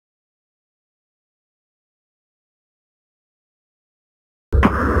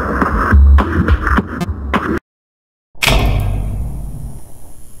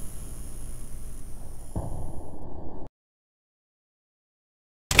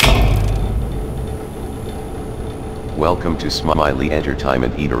Welcome to Smiley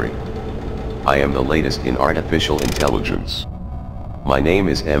Entertainment Eatery. I am the latest in artificial intelligence. My name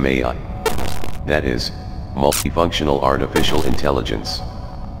is MAI. That is, Multifunctional Artificial Intelligence.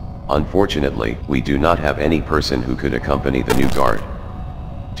 Unfortunately, we do not have any person who could accompany the new guard.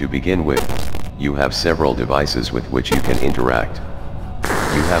 To begin with, you have several devices with which you can interact.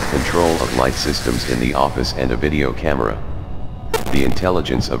 You have control of light systems in the office and a video camera. The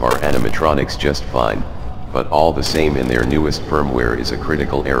intelligence of our animatronics just fine, but all the same in their newest firmware is a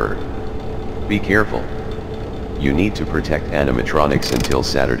critical error. Be careful. You need to protect animatronics until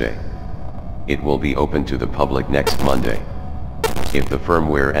Saturday. It will be open to the public next Monday. If the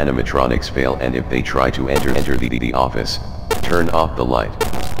firmware animatronics fail and if they try to enter the office, turn off the light.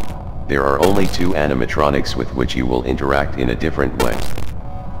 There are only 2 animatronics with which you will interact in a different way.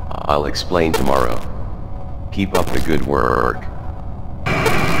 I'll explain tomorrow. Keep up the good work.